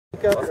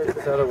Let's get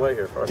this out of the way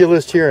here first. Get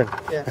Liz cheering.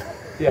 Yeah.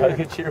 Yeah, I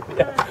get cheering.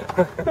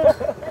 Yeah.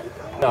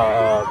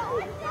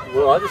 No,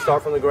 well, I'll just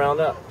start from the ground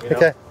up. You know?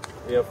 Okay.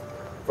 You know,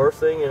 first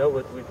thing, you know,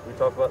 we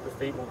talk about the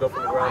feet. We'll go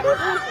from the ground up.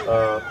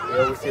 You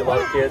know, we see a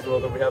lot of kids. Well,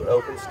 we have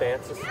open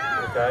stances.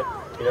 Okay.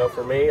 You know,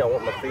 for me, I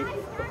want my feet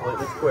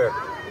completely square.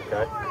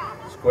 Okay.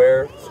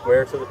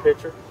 Square to the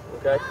pitcher.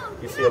 Okay.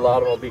 You see a lot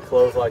of them will be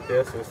closed like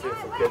this. We've seen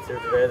some kids here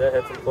today that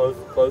had some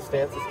closed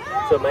stances.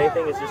 So the main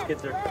thing is just get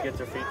their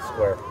feet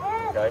square.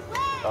 Okay.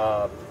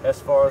 As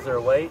far as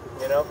their weight,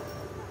 you know,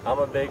 I'm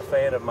a big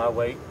fan of my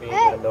weight being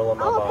in the middle of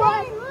my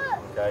body.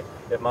 Okay.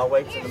 If my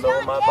weight's in the middle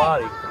of my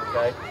body,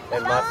 okay,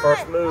 and my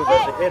first move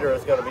as a hitter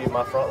is going to be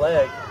my front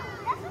leg,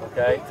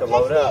 okay, to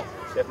load up.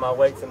 If my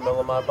weight's in the middle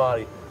of my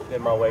body,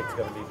 then my weight's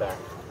going to be back.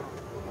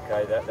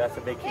 Okay, that's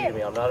a big key to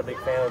me. I'm not a big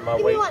fan of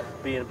my weight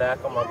being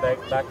back on my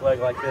back leg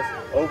like this,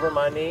 over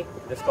my knee.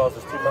 This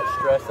causes too much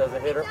stress as a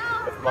hitter.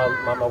 If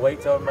my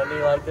weight's over my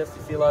knee like this,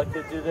 you see a lot of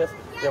kids do this,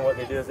 then what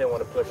they do is they want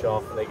to push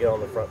off and they get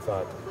on the front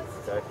side.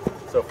 Okay,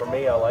 so for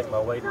me, I like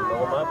my weight in the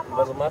middle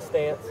of my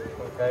stance.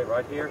 Okay,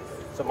 right here.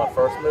 So my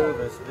first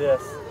move is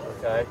this.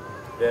 Okay,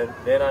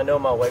 then I know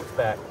my weight's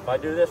back. If I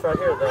do this right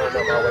here, then I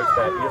know my weight's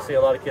back. You'll see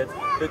a lot of kids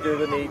who do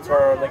the knee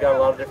turn. They got a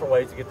lot of different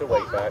ways to get their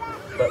weight back.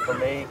 But for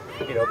me,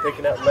 you know,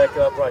 picking that leg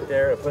up right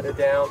there and putting it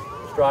down,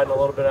 striding a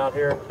little bit out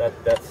here,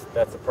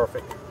 that's a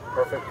perfect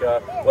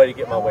way to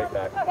get my weight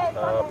back.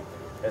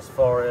 As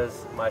far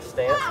as my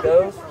stance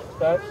goes,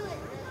 okay,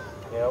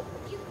 you know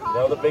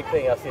the big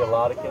thing I see a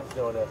lot of kids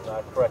doing this, and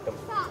I correct them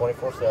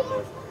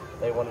 24/7 is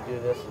they want to do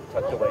this and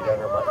tuck the weight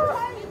under like this.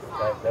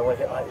 Okay, they want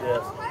to hit like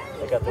this.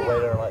 They got the weight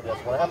under like this.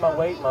 When I have my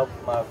weight, my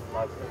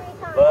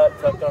butt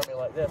tucked under me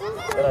like this,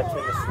 then I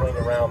tend to swing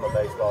around the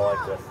baseball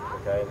like this.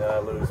 Okay, and then I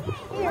lose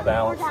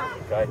balance.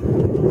 Okay,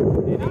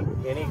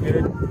 any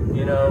good,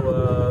 you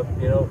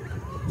know,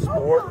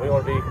 sport, we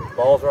want to be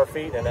balls of our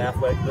feet in an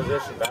athletic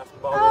position.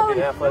 Basketball, we want to be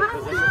in an athletic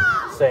position.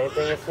 Same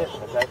thing as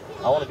hitting. Okay,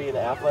 I want to be in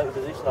an athletic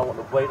position. I want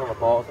the weight on the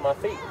balls of my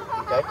feet.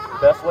 Okay,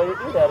 best way to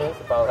do that is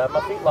if I have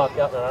my feet locked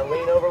out and I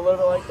lean over a little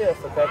bit like this.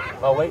 Okay,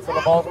 my weight's on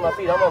the balls of my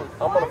feet. I'm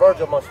on the verge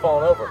of almost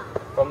falling over.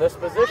 From this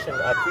position,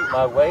 I keep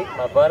my weight,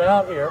 my butt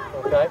out here.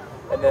 Okay,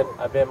 and then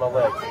I bend my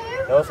legs.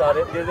 Notice I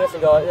didn't do this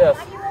and go like this.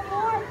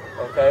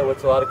 Okay,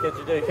 which a lot of kids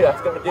do. You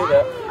ask them to do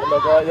that, and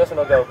they'll go like this, and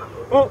they'll go,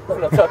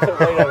 and they'll tuck their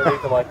weight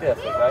underneath them like this.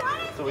 Okay,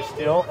 so we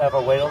still have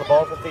our weight on the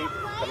balls of the feet,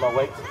 and my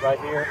weight's right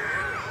here.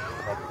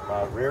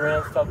 My rear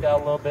end's tucked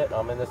out a little bit.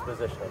 I'm in this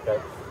position. Okay,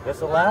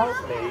 this allows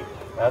me,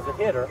 as a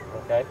hitter,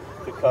 okay,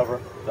 to cover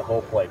the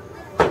whole plate.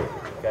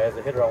 Okay, as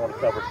a hitter, I want to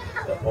cover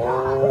the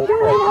whole plate.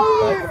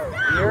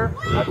 Okay? Here,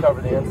 I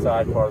cover the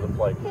inside part of the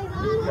plate.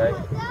 Okay,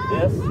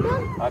 this,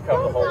 I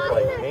cover the whole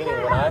plate.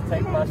 Meaning, when I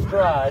take my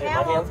stride and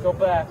my hands go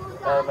back,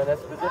 I'm in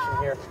this position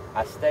here.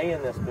 I stay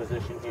in this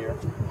position here.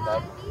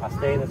 Okay? I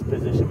stay in this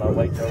position. My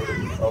weight's over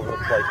the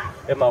plate.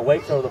 If my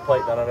weight's over the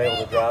plate, then I'm able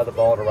to drive the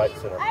ball to right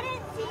center.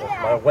 If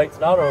my weight's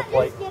not over the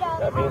plate,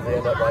 that means they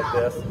end up like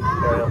this,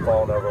 or I'm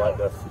falling over like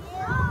this.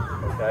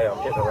 Okay, I'm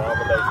hitting around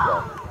the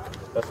baseball.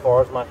 As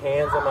far as my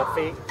hands and my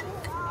feet,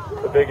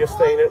 the biggest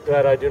thing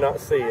that I do not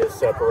see is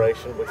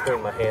separation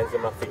between my hands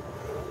and my feet.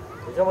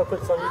 Did you want to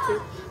put this on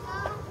YouTube?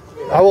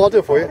 I'll do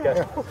it for you.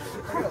 Okay.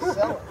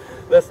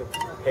 Listen,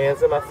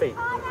 hands and my feet.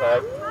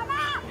 Okay,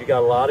 you got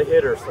a lot of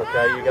hitters.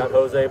 Okay, you got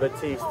Jose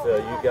Batista,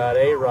 you got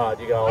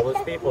A-Rod, you got all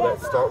those people that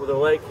start with a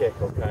leg kick.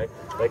 Okay,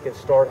 they can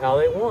start how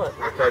they want.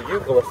 Okay,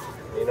 Euclid,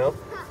 you know.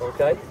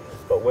 Okay,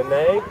 but when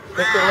they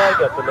pick their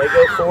leg up and they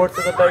go forward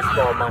to the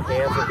baseball, my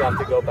hands have got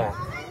to go back.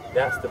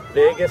 That's the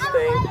biggest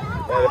thing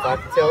that if I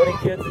can tell any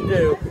kid to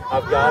do,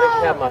 I've got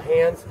to have my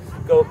hands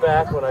go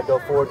back when I go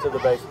forward to the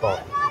baseball.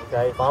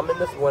 Okay, if I'm in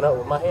this, when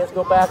my hands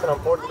go back and I'm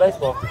forward to the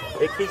baseball,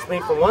 it keeps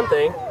me from one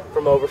thing,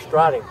 from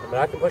overstriding. I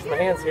mean, I can push my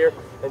hands here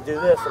and do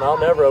this, and I'll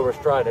never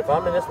overstride. If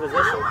I'm in this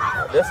position,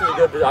 this is a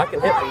good position. I can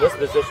hit from this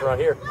position right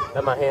here,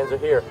 and my hands are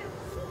here.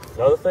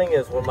 Another thing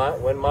is when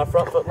my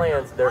front foot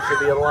lands, there should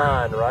be a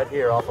line right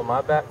here off of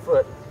my back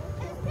foot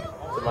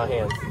to my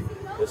hands.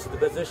 This is the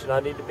position I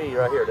need to be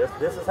right here.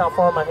 This is how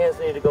far my hands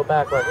need to go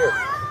back right here.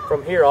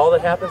 From here, all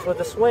that happens with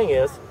the swing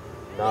is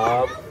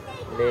knob,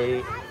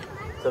 knee,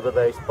 to the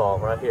baseball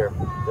right here.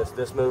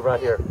 This move right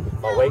here.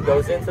 My weight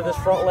goes into this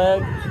front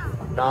leg,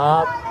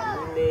 knob,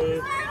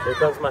 knee, here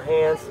comes my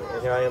hands,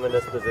 and here I am in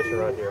this position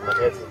right here. My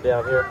head's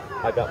down here.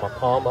 I got my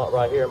palm up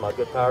right here, my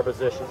good power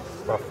position.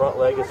 My front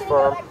leg is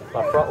firm.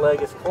 My front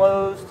leg is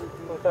closed.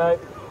 Okay?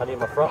 I need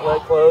my front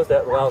leg closed.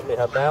 That allows me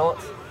to have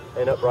balance.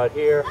 And up right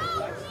here,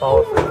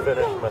 follow through the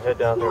finish, my head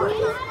down here like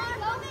this.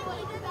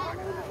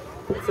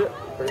 That's it,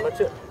 pretty much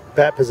it.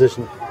 Bat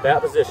position.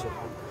 Bat position.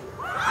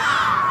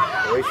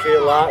 We see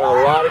a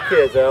lot of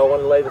kids, they all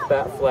want to lay the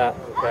bat flat.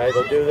 Okay,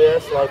 they'll do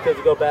this. A lot of kids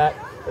will go back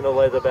and they'll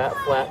lay the bat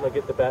flat and they'll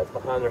get the bats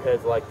behind their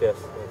heads like this.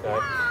 Okay,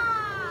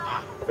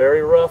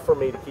 very rough for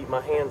me to keep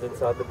my hands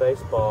inside the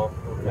baseball.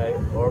 Okay,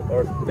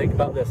 or think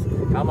about this: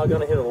 how am I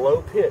going to hit a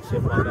low pitch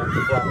if my bat's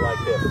flat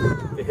like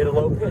this? To hit a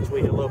low pitch, we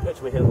hit a low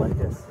pitch, we hit it like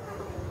this.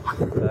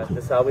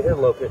 This is how we hit a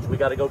low pitch. We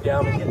got to go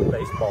down and get the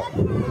baseball.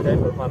 Okay,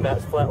 but if my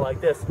bat's flat like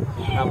this,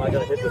 how am I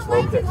going to hit this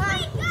low pitch?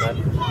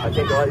 Okay? I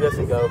can't go like this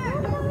and go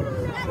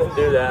and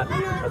do that.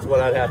 That's what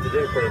I'd have to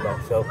do pretty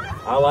much. So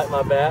I like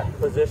my bat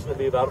position to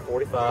be about a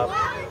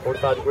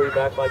 45 degree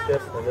back like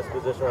this in this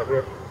position right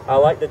here. I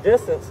like the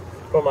distance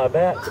from my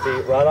bat to be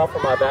right off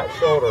of my back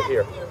shoulder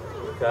here.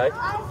 Okay,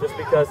 just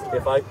because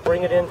if I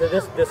bring it into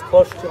this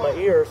closer to my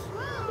ears,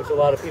 which a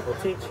lot of people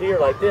teach here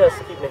like this,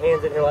 keeping the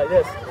hands in here like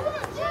this.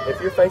 If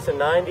you're facing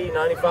 90,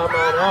 95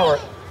 mile an hour,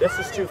 this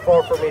is too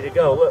far for me to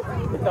go.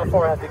 Look how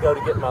far I have to go to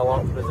get in my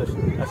launch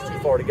position. That's too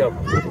far to go.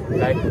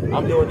 Okay,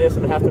 I'm doing this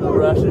and I have to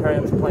rush and hurry.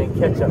 I'm just playing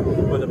catch up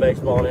with a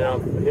baseball and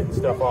I'm hitting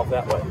stuff off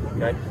that way.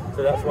 Okay,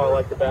 so that's why I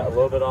like the bat a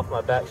little bit off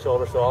my back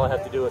shoulder. So all I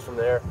have to do is from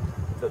there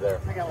to there.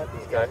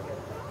 Okay.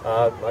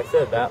 Like I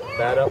said, bat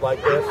up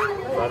like this.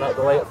 Try not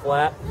to lay it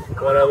flat.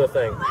 One other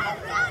thing.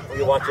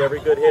 You watch every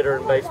good hitter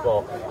in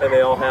baseball, and they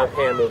all have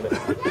hand movement.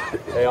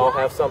 They all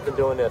have something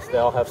doing this. They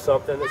all have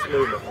something that's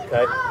movement,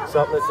 okay?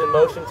 Something that's in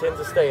motion tends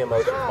to stay in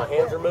motion. If my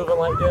hands are moving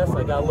like this,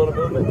 I got a little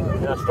movement,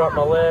 and I start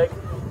my leg,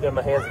 then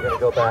my hands are going to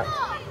go back,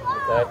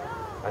 okay?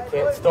 I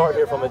can't start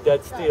here from a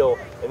dead still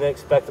and then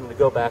expect them to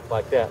go back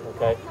like that,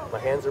 okay? My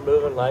hands are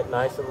moving like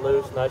nice and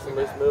loose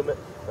movement.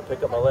 I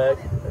pick up my leg,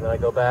 and then I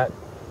go back,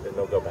 then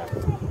they'll go back.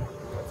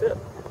 That's it.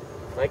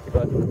 Thank you,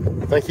 bud.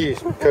 Thank you,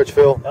 Coach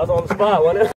Phil. That was on the spot, wasn't it?